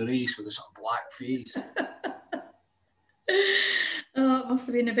after the race with a sort of black face. Oh, it must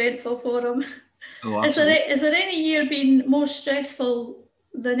have been eventful for him. Oh, is there any year been more stressful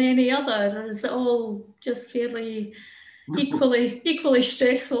than any other, or is it all just fairly equally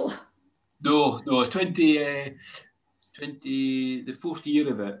stressful? No, 20, the fourth year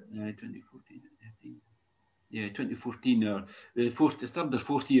of it, 2014. Yeah, 2014 or the third or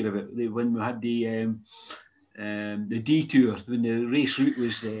fourth year of it, when we had the detour, when the race route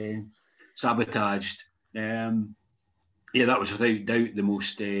was sabotaged. Yeah, that was without doubt the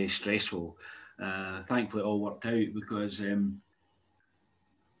most stressful. Thankfully, it all worked out because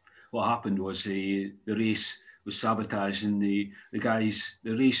what happened was the race was sabotaged, and the race,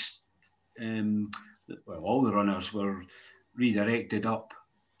 all the runners were redirected up.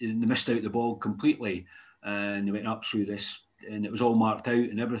 They missed out the bog completely, and they went up through this, and it was all marked out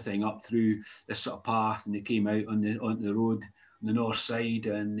and everything up through this sort of path, and they came out onto the road on the north side,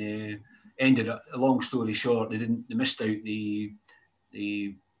 and ended up, a long story short, they missed out the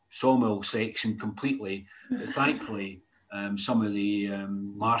sawmill section completely. But thankfully, some of the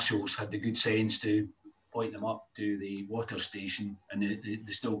marshals had the good sense to point them up to the water station, and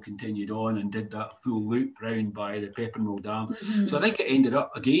they still continued on and did that full loop round by the Peppermill Dam. Mm-hmm. So I think it ended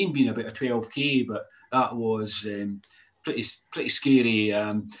up again being about a 12k, but that was pretty scary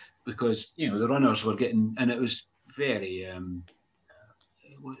because, you know, the runners were getting, and it was very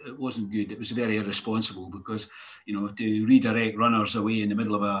it wasn't good. It was very irresponsible because, you know, to redirect runners away in the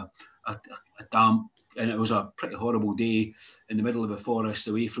middle of a damp, and it was a pretty horrible day in the middle of a forest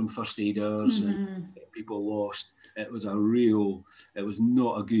away from first aiders, mm-hmm. and people lost. It was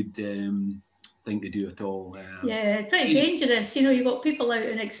not a good thing to do at all. Yeah, pretty dangerous. You know, you've got people out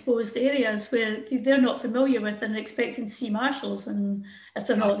in exposed areas where they're not familiar with and expecting to see marshals, and if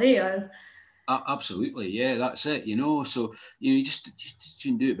they're not there. Absolutely, yeah, that's it. You know, so you just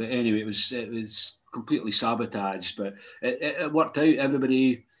shouldn't do it. But anyway, it was completely sabotaged, but it worked out.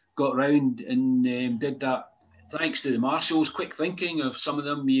 Everybody got round and did that. Thanks to the marshals, quick thinking of some of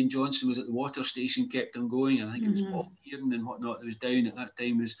them. Ian Johnson was at the water station, kept them going. I think it was Bob Kieran and whatnot that was down at that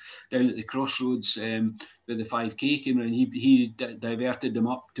time, was down at the crossroads where the 5k came around. He diverted them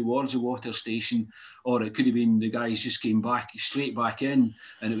up towards the water station, or it could have been the guys just came straight back in,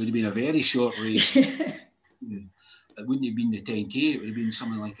 and it would have been a very short race. It wouldn't have been the 10k, it would have been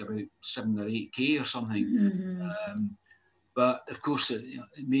something like about 7 or 8k or something. Mm-hmm. But of course,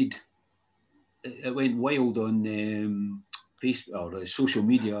 it went wild on Facebook or social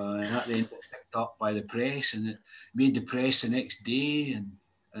media, and that then got picked up by the press, and it made the press the next day.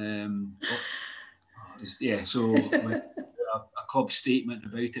 And so a club statement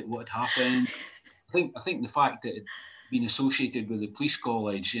about it, what had happened. I think the fact that it been associated with the police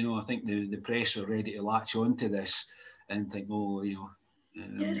college, you know, I think the press were ready to latch onto this and think, oh, you know,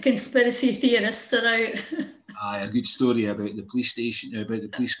 the conspiracy theorists are out. A good story about the police station, about the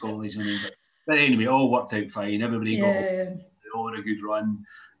police college, and but anyway, it all worked out fine. Everybody they all had a good run,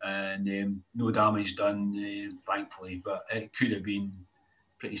 and no damage done, thankfully. But it could have been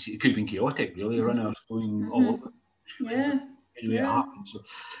chaotic, really. Runners going all over. Yeah. Anyway, it happened. So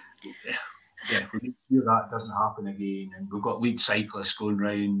yeah, we make sure that doesn't happen again. And we've got lead cyclists going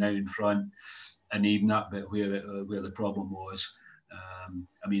round now in front, and even that bit where the problem was.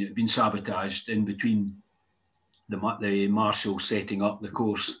 I mean, it had been sabotaged in between the marshal setting up the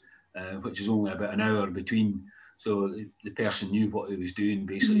course, which is only about an hour between So the person knew what he was doing,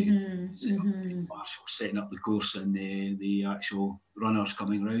 basically. Marshall setting up the course and the actual runners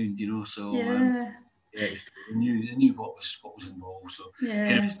coming round, you know. So yeah, they knew what was involved. So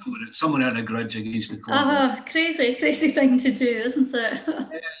kind of someone had a grudge against the club. Crazy thing to do, isn't it?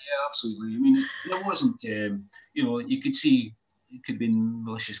 Yeah, absolutely. I mean, it wasn't. You know, you could see it could have been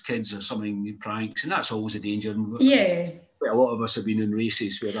malicious kids or something, pranks, and that's always a danger. Yeah. A lot of us have been in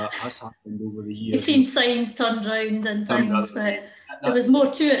races where that has happened over the years. You've seen signs turned round and things, but there was more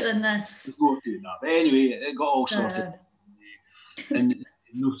to it than this. There's more to that. But anyway, it got all sorted. And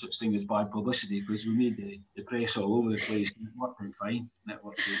no such thing as bad publicity, because we made the press all over the place, and it worked out fine.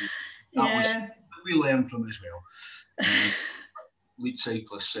 We learned from it as well. Lead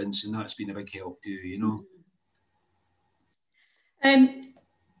cyclists since, and that's been a big help too, you know.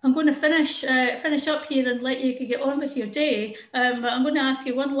 I'm going to finish up here and let you get on with your day. But I'm going to ask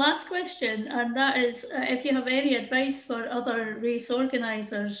you one last question, and that is if you have any advice for other race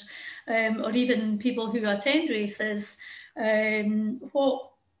organisers or even people who attend races,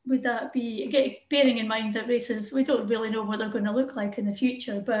 what would that be? Bearing in mind that races, we don't really know what they're going to look like in the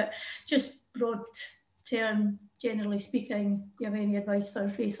future, but just broad term, generally speaking, do you have any advice for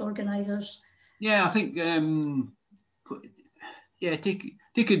race organisers? Yeah, I think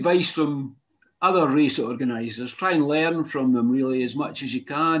take advice from other race organisers. Try and learn from them really as much as you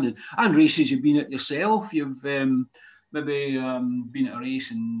can, and races you've been at yourself. You've maybe been at a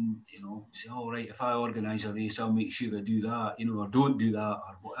race and you know say, "Oh right, if I organise a race, I'll make sure I do that," you know, or don't do that,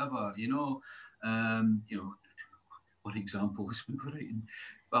 or whatever, you know. For example,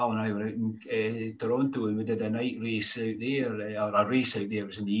 Val and I were out in Toronto, and we did a night race out there, or a race out there. It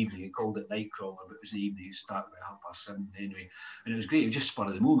was in the evening. We called it Nightcrawler, but it was in the evening. It started about 7:30 anyway, and it was great. It was just spur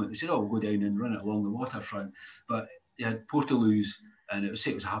of the moment. We said, "Oh, we'll go down and run it along the waterfront," but they had Portaloos, and it was a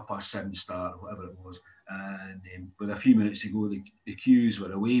 7:30 start, or whatever it was. And with a few minutes to go, the queues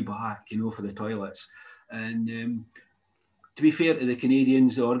were way back, you know, for the toilets. And to be fair to the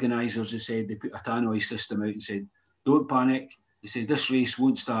Canadians, the organisers, they said they put a tannoy system out and said, "Don't panic." He says this race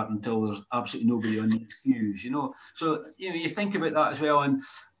won't start until there's absolutely nobody on these queues, you know. So, you know, you think about that as well. And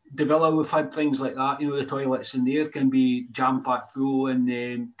Davila, we've had things like that, you know, the toilets in there can be jam-packed full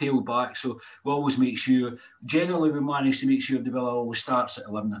and tailed back. So we always make sure, generally we manage to make sure Davila always starts at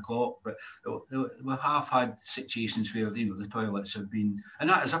 11 o'clock. But we have had situations where, you know, the toilets have been, and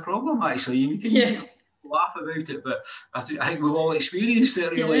that is a problem actually. You can laugh about it, but I think we've all experienced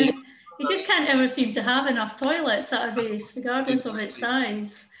it really. Yeah. You just can't ever seem to have enough toilets at a race, regardless of its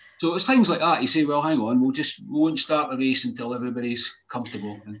size. So it's things like that. You say, well, hang on, we won't start the race until everybody's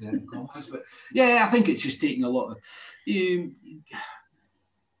comfortable. But yeah, I think it's just taking a lot of,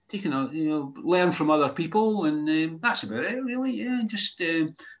 learn from other people, and that's about it, really. Yeah, just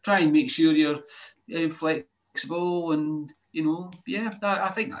try and make sure you're flexible, and you know, yeah, I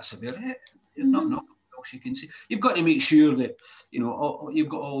think that's about it. Not you can see. You've got to make sure that you know you've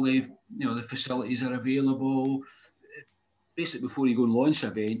got all the the facilities are available. Basically, before you go and launch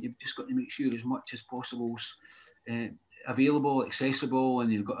an event, you've just got to make sure as much as possible is available, accessible,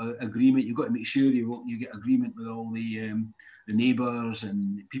 and you've got an agreement. You've got to make sure you get agreement with all the neighbours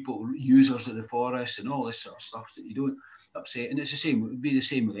and people, users of the forest, and all this sort of stuff, so that you don't upset. And it's the same. It would be the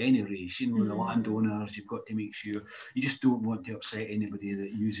same with any race. You know, the landowners. You've got to make sure you just don't want to upset anybody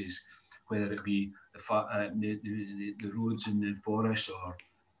that uses, whether it be the roads in the forest or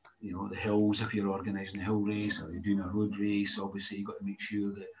you know the hills. If you're organising a hill race or you're doing a road race, obviously you've got to make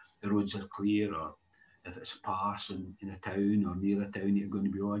sure that the roads are clear, or if it's a pass in a town or near a town you're going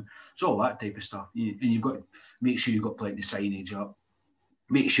to be on. So all that type of stuff. And you've got to make sure you've got plenty of signage up.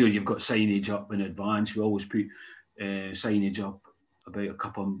 Make sure you've got signage up in advance. We always put signage up about a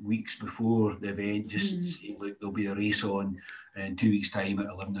couple of weeks before the event, just saying, look, there'll be a race on in 2 weeks' time at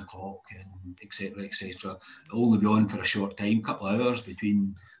 11 o'clock, and etc. etc. It'll only be on for a short time, couple of hours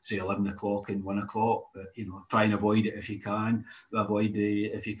between, say, 11 o'clock and 1 o'clock. But you know, try and avoid it if you can.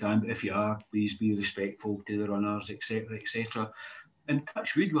 If you can. But if you are, please be respectful to the runners, etc. etc. And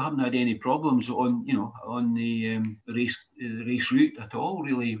touch wood, we haven't had any problems on the race route at all,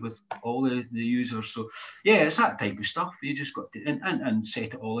 really, with all the users. So yeah, it's that type of stuff. You just got to and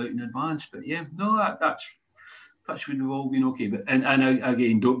set it all out in advance. But yeah, no, that's touch wood, we've all been okay. But and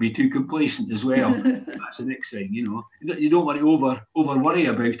again, don't be too complacent as well. That's the next thing, you know. You don't want to over worry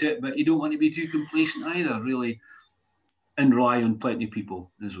about it, but you don't want to be too complacent either, really, and rely on plenty of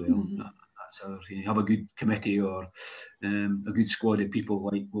people as well. So you have a good committee or a good squad of people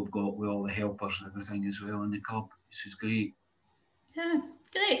like we've got with all the helpers and everything as well in the club. This is great. Yeah,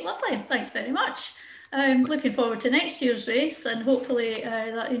 great, lovely. Thanks very much. Looking forward to next year's race, and hopefully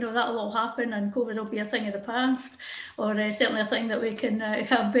that that'll all happen, and COVID will be a thing of the past, or certainly a thing that we can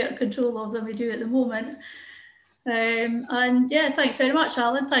have better control of than we do at the moment. And yeah, thanks very much,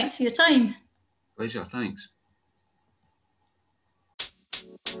 Alan. Thanks for your time. Pleasure. Thanks.